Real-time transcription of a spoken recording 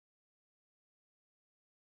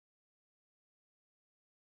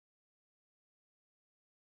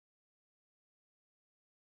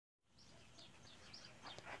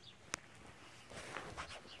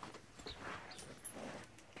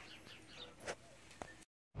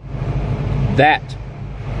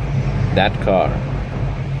That car.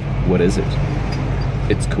 What is it?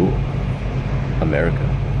 It's cool. America.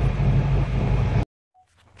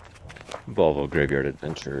 Volvo Graveyard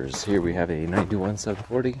Adventures. Here we have a 91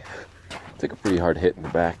 740. Took a pretty hard hit in the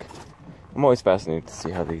back. I'm always fascinated to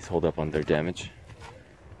see how these hold up on their damage.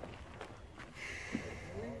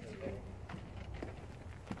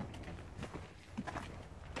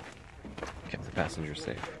 Kept the passenger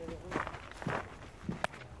safe.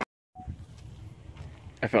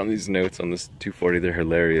 I found these notes on this 240, they're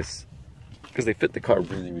hilarious because they fit the car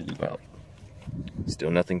really, really well.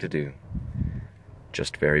 Still nothing to do.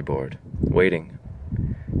 Just very bored. Waiting. ...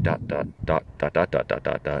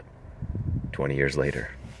 20 years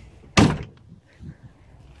later.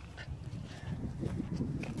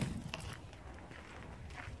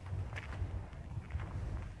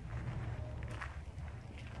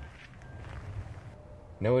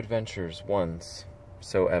 No adventures once,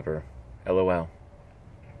 so ever. LOL.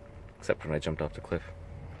 Except when I jumped off the cliff.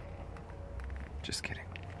 Just kidding.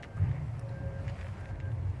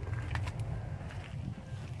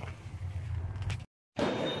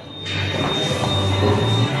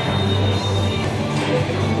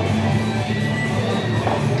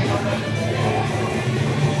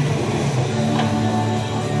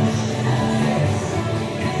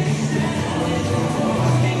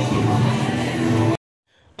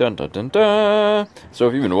 Dun dun dun dun! So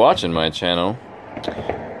if you've been watching my channel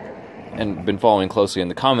and been following closely in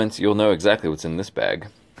the comments, you'll know exactly what's in this bag.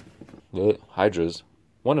 The hydras.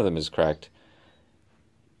 One of them is cracked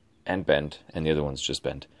and bent, and the other one's just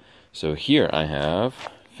bent. So here I have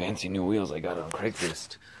fancy new wheels I got on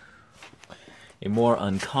Craigslist. A more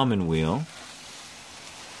uncommon wheel.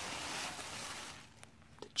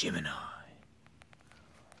 The Gemini.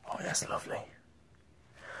 Oh, that's lovely.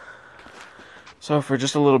 So for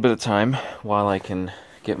just a little bit of time, while I can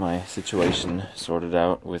get my situation sorted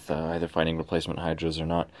out with either finding replacement hydras or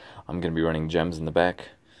not, I'm going to be running gems in the back,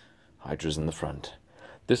 hydras in the front.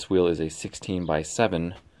 This wheel is a 16 by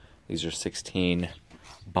 7. These are 16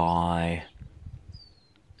 by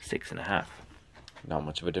 6.5. Not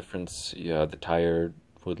much of a difference. Yeah, the tire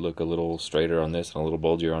would look a little straighter on this and a little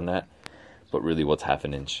bulgier on that, but really what's half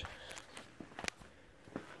an inch?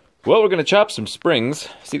 Well, we're going to chop some springs.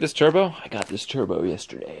 See this turbo? I got this turbo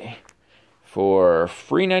yesterday for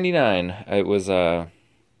 $3.99. It was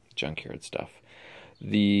junkyard stuff.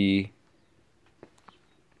 It's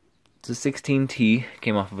a 16T,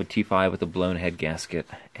 came off of a T5 with a blown head gasket,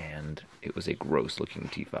 and it was a gross looking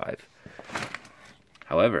T5.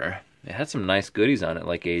 However, it had some nice goodies on it,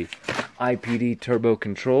 like a IPD turbo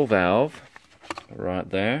control valve right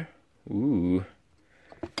there. Ooh.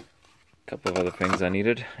 Couple of other things I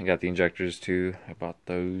needed. I got the injectors too. I bought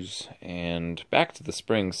those. And back to the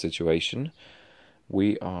spring situation.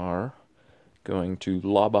 We are going to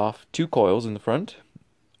lob off 2 coils in the front,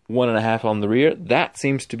 1.5 on the rear. That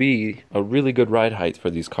seems to be a really good ride height for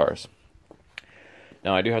these cars.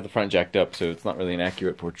 Now I do have the front jacked up, so it's not really an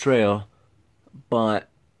accurate portrayal, but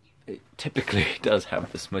it typically does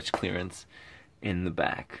have this much clearance in the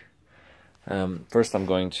back. First I'm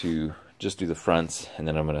going to just do the fronts, and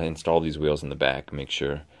then I'm going to install these wheels in the back, make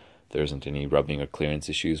sure there isn't any rubbing or clearance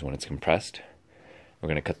issues when it's compressed. We're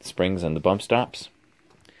going to cut the springs on the bump stops.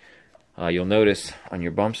 You'll notice on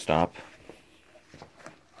your bump stop,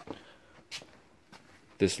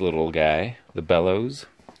 this little guy, the bellows,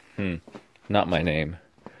 not my name,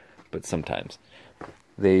 but sometimes.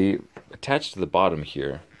 They attach to the bottom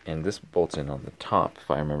here, and this bolts in on the top,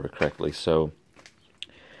 if I remember correctly, so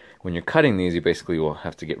when you're cutting these, you basically will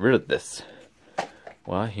have to get rid of this.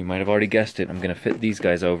 Well, you might have already guessed it. I'm going to fit these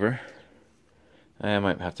guys over. I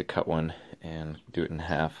might have to cut one and do it in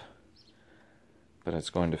half. But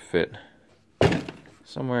it's going to fit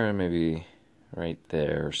somewhere maybe right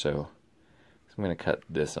there or so. So I'm going to cut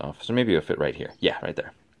this off. So maybe it'll fit right here. Yeah, right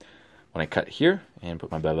there. When I cut here and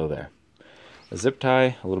put my bellow there. A zip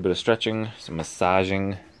tie, a little bit of stretching, some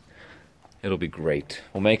massaging. It'll be great.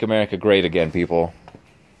 We'll make America great again, people.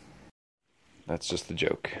 That's just a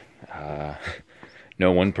joke.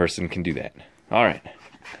 No one person can do that. Alright.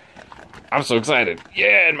 I'm so excited.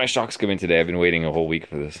 Yeah, and my shock's coming today. I've been waiting a whole week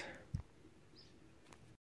for this.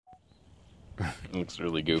 It looks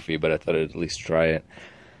really goofy, but I thought I'd at least try it.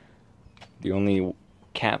 The only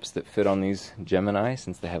caps that fit on these Gemini,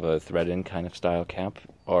 since they have a thread-in kind of style cap,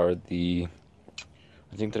 are the,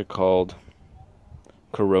 I think they're called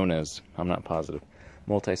Coronas. I'm not positive.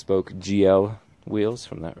 Multi-spoke GL wheels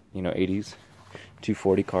from that, 80s.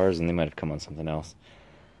 240 cars, and they might have come on something else.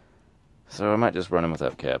 So I might just run them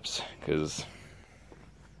without caps, because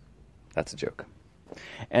that's a joke.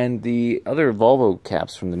 And the other Volvo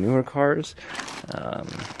caps from the newer cars,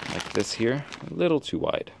 like this here, a little too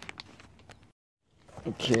wide.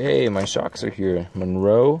 Okay, my shocks are here.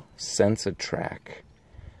 Monroe Sensa-Track,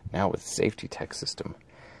 now with safety tech system.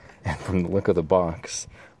 And from the look of the box,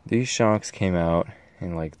 these shocks came out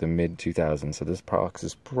in like the mid 2000s, so this box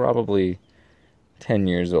is probably 10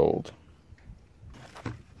 years old.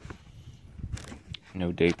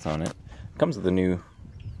 No dates on it. Comes with a new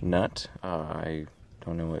nut. I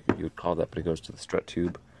don't know what you would call that, but it goes to the strut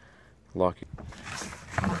tube. Lock it.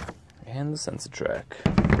 And the Sensa-Track.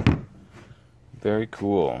 Very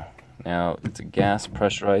cool. Now, it's a gas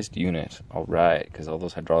pressurized unit. Alright, because all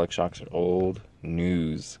those hydraulic shocks are old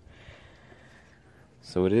news.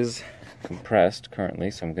 So it is compressed currently,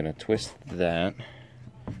 so I'm going to twist that.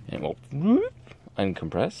 And it will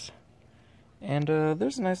uncompress. And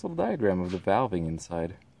there's a nice little diagram of the valving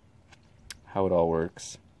inside. How it all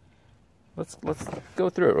works. Let's go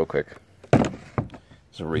through it real quick.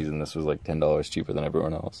 There's a reason this was like $10 cheaper than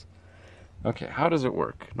everyone else. Okay, how does it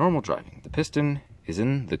work? Normal driving. The piston is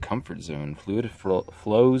in the comfort zone. Fluid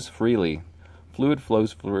flows freely. Fluid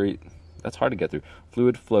flows free. That's hard to get through.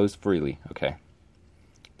 Fluid flows freely. Okay.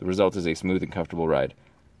 The result is a smooth and comfortable ride.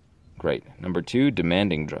 Great. Number 2,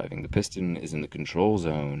 demanding driving. The piston is in the control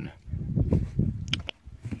zone.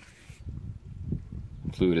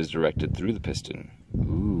 Fluid is directed through the piston.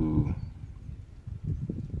 Ooh.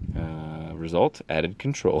 Result, added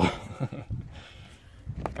control.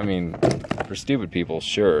 I mean, for stupid people,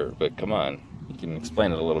 sure, but come on. You can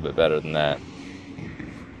explain it a little bit better than that.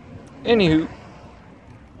 Anywho,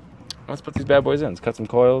 let's put these bad boys in. Let's cut some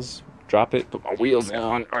coils, drop it, put my wheels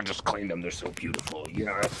on. I just cleaned them. They're so beautiful.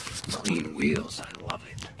 Yeah, clean wheels. I love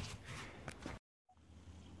it.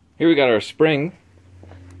 Here we got our spring.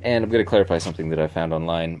 And I'm going to clarify something that I found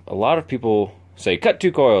online. A lot of people say, cut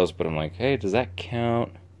 2 coils, but I'm like, hey, does that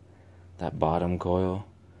count? That bottom coil?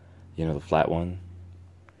 You know, the flat one?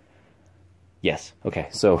 Yes. Okay,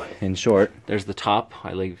 so in short, there's the top.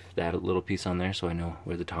 I leave that little piece on there so I know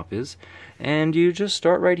where the top is. And you just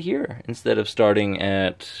start right here instead of starting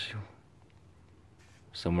at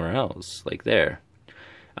somewhere else, like there.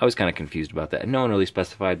 I was kind of confused about that. No one really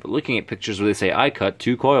specified, but looking at pictures where they say, I cut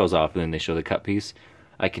 2 coils off, and then they show the cut piece,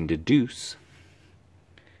 I can deduce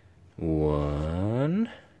 1,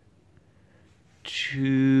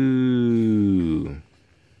 2,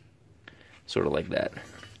 sort of like that.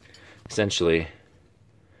 Essentially,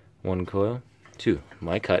 1 coil, 2.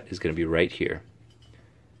 My cut is going to be right here.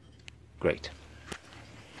 Great.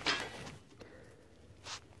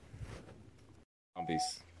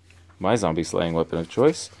 My zombie slaying weapon of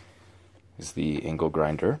choice is the angle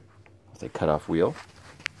grinder with a cut-off wheel.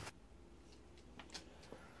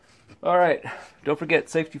 Alright, don't forget,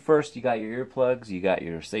 safety first. You got your earplugs, you got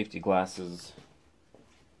your safety glasses.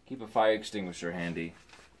 Keep a fire extinguisher handy.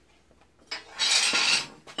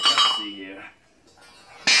 Let's see here.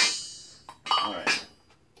 Alright.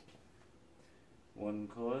 1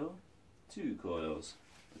 coil, 2 coils.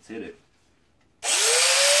 Let's hit it.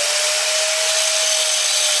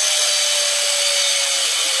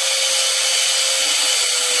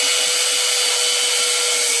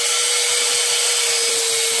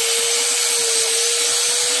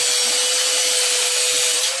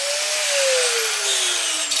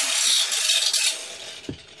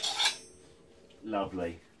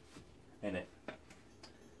 Lovely, isn't it?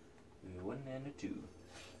 1 and a 2.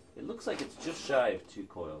 It looks like it's just shy of 2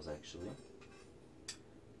 coils actually,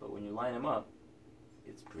 but when you line them up,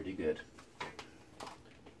 it's pretty good.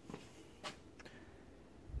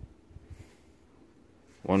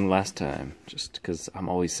 One last time, just because I'm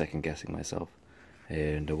always second guessing myself.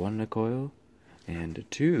 And a 1 a coil, and a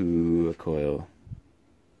 2 a coil.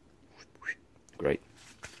 Great.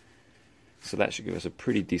 So that should give us a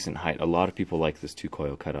pretty decent height. A lot of people like this 2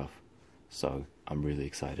 coil cutoff, so I'm really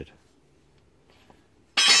excited.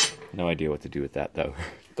 No idea what to do with that though.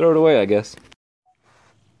 Throw it away, I guess.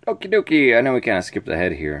 Okie dokie, I know we kind of skipped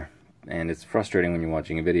ahead here, and it's frustrating when you're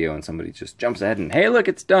watching a video and somebody just jumps ahead and, hey look,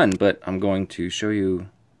 it's done, but I'm going to show you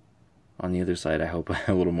on the other side, I hope,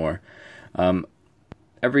 a little more.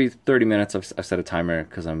 Every 30 minutes I've set a timer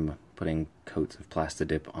because I'm putting coats of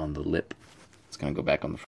Plastidip on the lip. It's going to go back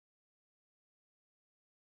on the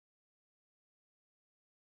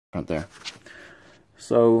front there.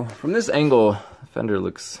 So from this angle, the fender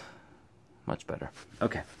looks much better.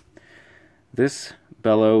 Okay, this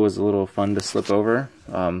bellow was a little fun to slip over.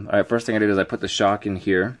 Alright, first thing I did is I put the shock in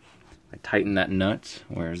here. I tighten that nut.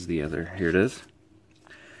 Where's the other? Here it is.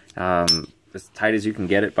 As tight as you can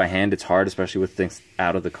get it by hand. It's hard, especially with things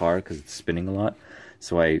out of the car because it's spinning a lot.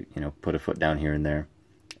 So I, put a foot down here and there.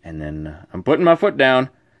 And then I'm putting my foot down.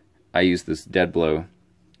 I use this dead blow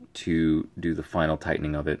to do the final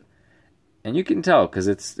tightening of it. And you can tell because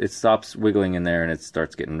it stops wiggling in there and it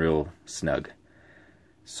starts getting real snug.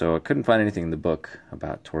 So I couldn't find anything in the book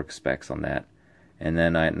about torque specs on that. And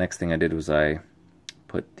then next thing I did was I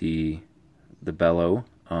put the bellow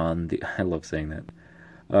on the, I love saying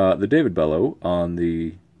that, the David bellow on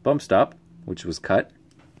the bump stop, which was cut.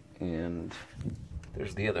 And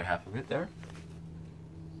there's the other half of it there.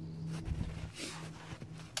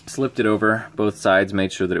 Slipped it over both sides,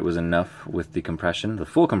 made sure that it was enough with the compression, the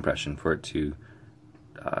full compression, for it to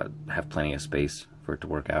have plenty of space for it to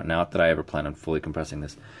work out. Not that I ever plan on fully compressing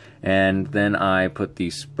this. And then I put the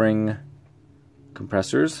spring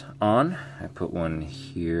compressors on. I put one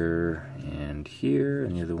here, and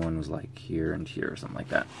the other one was like here and here, or something like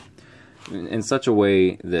that. In such a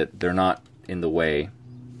way that they're not in the way,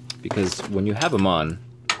 because when you have them on,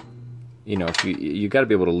 you know, if you got to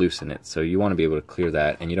be able to loosen it, so you want to be able to clear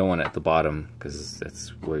that, and you don't want it at the bottom because that's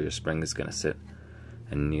where your spring is going to sit,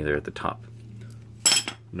 and neither at the top.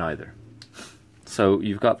 Neither. So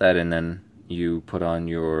you've got that, and then you put on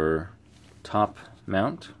your top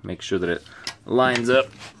mount, make sure that it lines up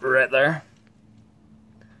right there,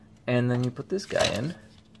 and then you put this guy in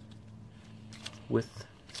with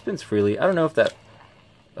spins freely. I don't know if that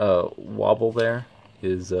wobble there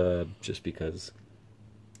is just because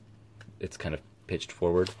it's kind of pitched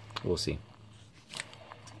forward. We'll see.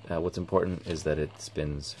 What's important is that it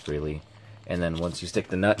spins freely, and then once you stick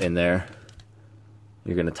the nut in there,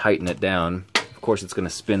 you're going to tighten it down. Of course, it's going to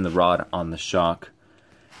spin the rod on the shock,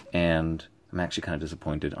 and I'm actually kind of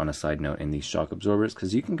disappointed, on a side note, in these shock absorbers,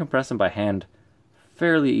 because you can compress them by hand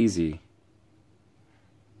fairly easy.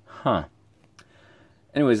 Huh.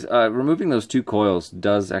 Anyways, removing those two coils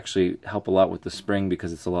does actually help a lot with the spring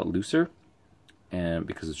because it's a lot looser, and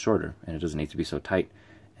because it's shorter, and it doesn't need to be so tight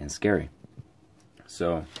and scary.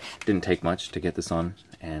 So, it didn't take much to get this on,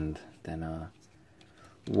 and then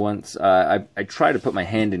once I try to put my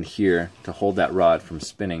hand in here to hold that rod from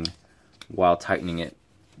spinning while tightening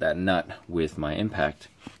that nut with my impact,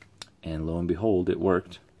 and lo and behold, it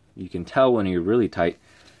worked. You can tell when you're really tight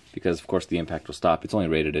because of course the impact will stop. It's only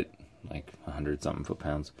rated at like 100-something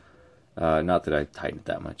foot-pounds. Not that I tightened it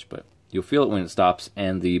that much, but you'll feel it when it stops,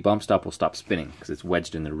 and the bump stop will stop spinning because it's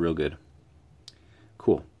wedged in there real good.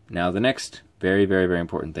 Cool. Now the next very, very, very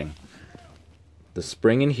important thing. The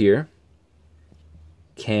spring in here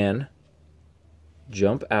can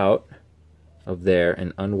jump out of there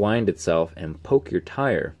and unwind itself and poke your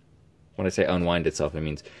tire. When I say unwind itself, it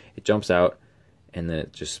means it jumps out and then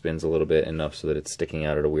it just spins a little bit, enough so that it's sticking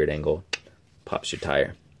out at a weird angle, pops your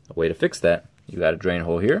tire. A way to fix that, you got a drain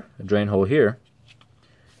hole here, a drain hole here,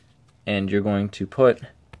 and you're going to put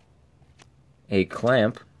a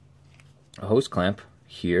clamp, a hose clamp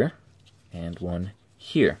here, and one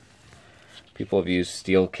here. People have used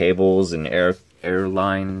steel cables and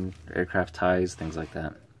aircraft ties, things like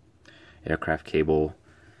that. Aircraft cable.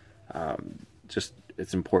 Just,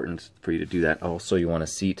 it's important for you to do that. Also, you want to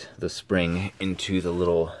seat the spring into the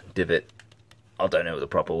little divot. I'll done it with a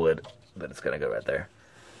proper wood, but it's going to go right there.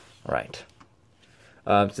 Right.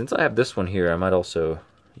 Since I have this one here, I might also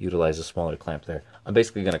utilize a smaller clamp there. I'm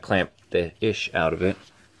basically going to clamp the ish out of it.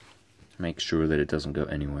 Make sure that it doesn't go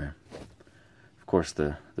anywhere. Of course,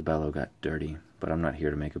 the bellow got dirty, but I'm not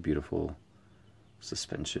here to make a beautiful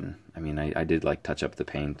suspension. I mean, I did like touch up the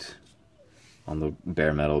paint on the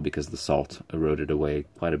bare metal because the salt eroded away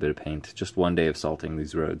quite a bit of paint. Just one day of salting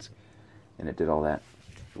these roads, and it did all that.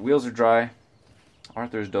 The wheels are dry.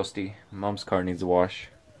 Arthur's dusty. Mom's car needs a wash.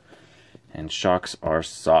 And shocks are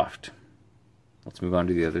soft. Let's move on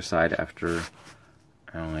to the other side after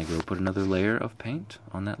I go put another layer of paint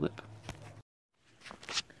on that lip.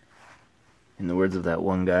 In the words of that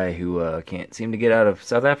one guy who can't seem to get out of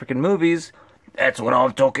South African movies, that's what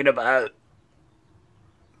I'm talking about.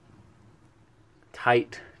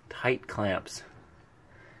 Tight clamps.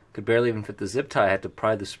 Could barely even fit the zip tie. I had to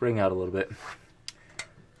pry the spring out a little bit.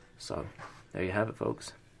 So, there you have it,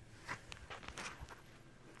 folks.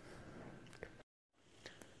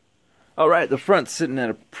 Alright, the front's sitting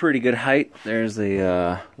at a pretty good height. There's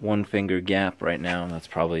a one finger gap right now. That's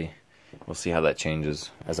probably, we'll see how that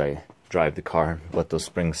changes as I drive the car, let those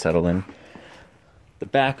springs settle in. The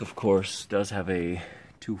back, of course, does have a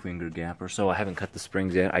 2-finger gap or so. I haven't cut the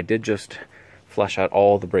springs yet. I did just flush out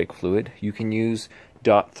all the brake fluid. You can use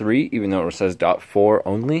 .3, even though it says .4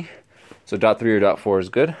 only. So .3 or .4 is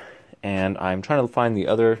good. And I'm trying to find the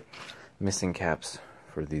other missing caps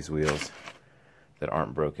for these wheels that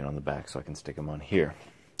aren't broken on the back so I can stick them on here.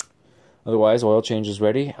 Otherwise, oil change is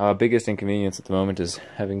ready. Biggest inconvenience at the moment is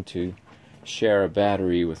having to share a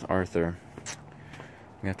battery with Arthur.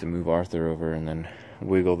 We have to move Arthur over and then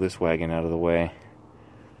wiggle this wagon out of the way.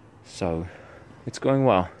 So, it's going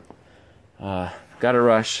well. Gotta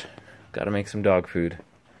rush. Gotta make some dog food.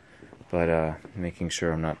 But, making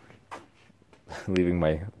sure I'm not leaving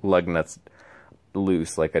my lug nuts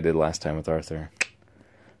loose like I did last time with Arthur.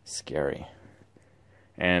 Scary.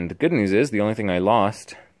 And the good news is, the only thing I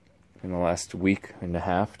lost in the last week and a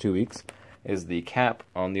half, 2 weeks, is the cap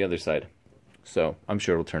on the other side. So, I'm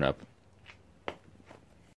sure it'll turn up.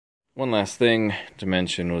 One last thing to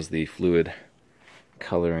mention was the fluid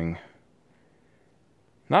coloring.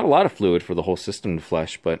 Not a lot of fluid for the whole system to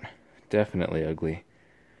flush, but definitely ugly.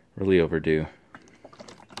 Really overdue.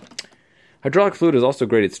 Hydraulic fluid is also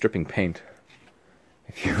great at stripping paint.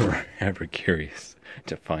 If you were ever curious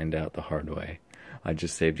to find out the hard way, I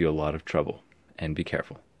just saved you a lot of trouble. And be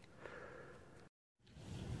careful.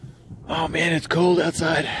 Oh man, it's cold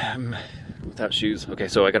outside. I'm without shoes. Okay,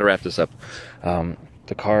 so I gotta wrap this up.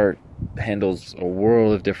 The car handles a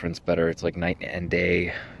world of difference better. It's like night and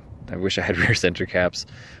day. I wish I had rear center caps.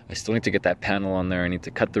 I still need to get that panel on there. I need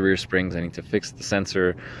to cut the rear springs. I need to fix the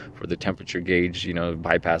sensor for the temperature gauge, you know,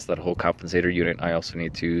 bypass that whole compensator unit. I also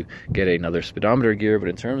need to get another speedometer gear. But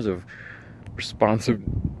in terms of responsiveness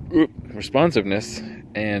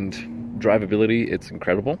and drivability, it's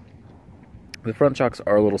incredible. The front shocks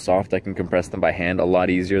are a little soft. I can compress them by hand a lot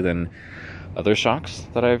easier than other shocks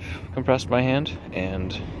that I've compressed by hand.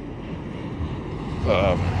 And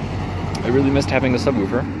I really missed having a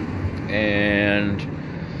subwoofer. And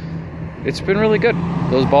it's been really good.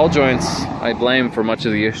 Those ball joints I blame for much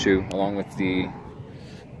of the issue, along with the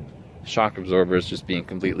shock absorbers just being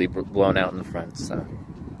completely blown out in the front. So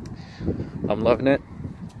I'm loving it.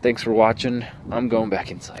 Thanks for watching. I'm going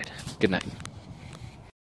back inside. Good night.